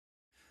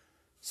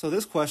So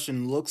this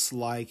question looks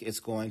like it's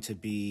going to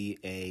be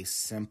a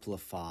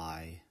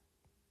simplify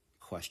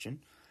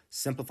question.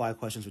 Simplify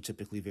questions are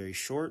typically very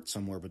short,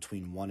 somewhere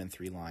between 1 and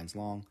 3 lines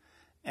long,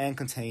 and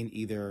contain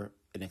either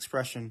an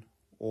expression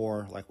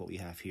or, like what we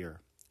have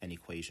here, an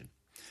equation.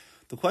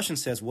 The question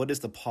says, what is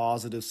the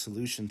positive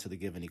solution to the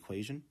given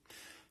equation?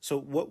 So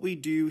what we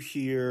do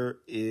here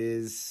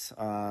is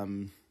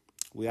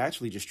we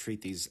actually just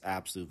treat these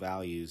absolute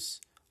values.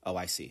 Oh,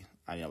 I see.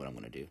 I know what I'm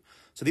going to do.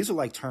 So these are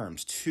like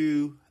terms.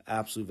 2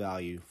 absolute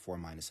value 4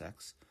 minus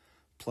x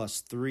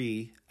plus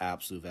 3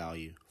 absolute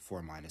value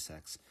 4 minus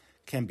x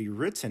can be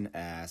written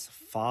as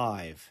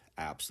 5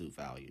 absolute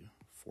value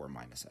 4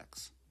 minus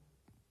x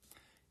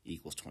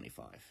equals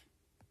 25.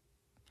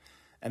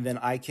 And then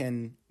I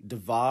can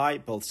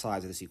divide both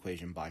sides of this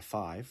equation by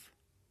 5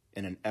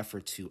 in an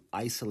effort to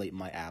isolate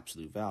my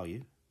absolute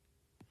value.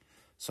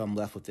 So I'm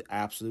left with the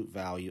absolute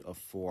value of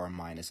 4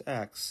 minus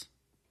x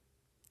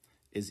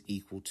is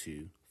equal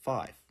to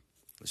 5.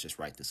 Let's just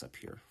write this up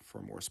here for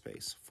more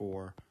space.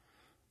 4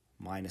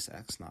 minus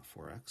x, not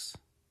 4x.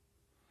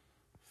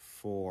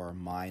 4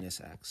 minus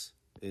x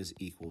is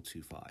equal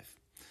to 5.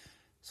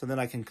 So then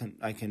I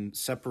can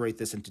separate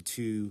this into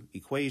 2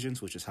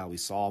 equations, which is how we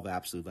solve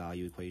absolute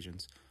value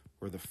equations,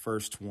 where the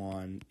first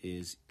one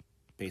is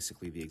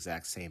basically the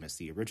exact same as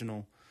the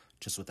original,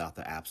 just without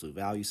the absolute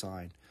value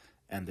sign.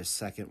 And the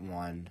second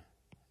one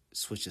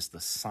switches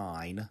the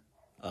sign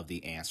of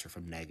the answer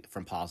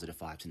from positive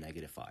 5 to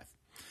negative 5.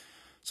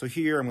 So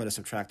here I'm going to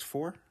subtract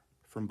 4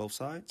 from both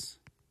sides.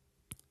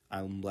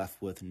 I'm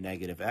left with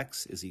negative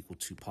x is equal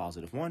to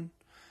positive 1.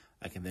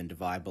 I can then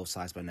divide both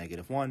sides by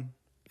negative 1,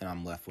 and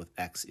I'm left with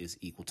x is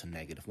equal to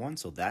negative 1.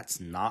 So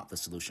that's not the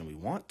solution we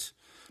want,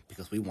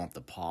 because we want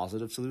the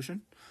positive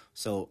solution.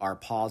 So our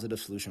positive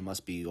solution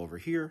must be over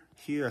here.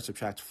 Here I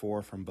subtract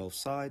 4 from both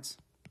sides,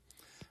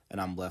 and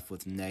I'm left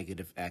with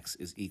negative x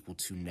is equal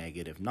to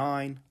negative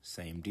 9.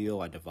 Same deal,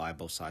 I divide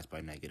both sides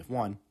by negative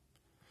 1.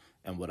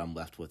 And what I'm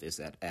left with is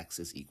that x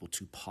is equal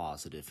to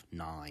positive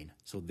 9.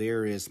 So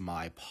there is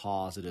my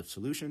positive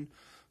solution.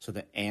 So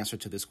the answer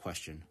to this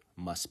question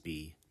must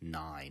be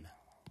 9.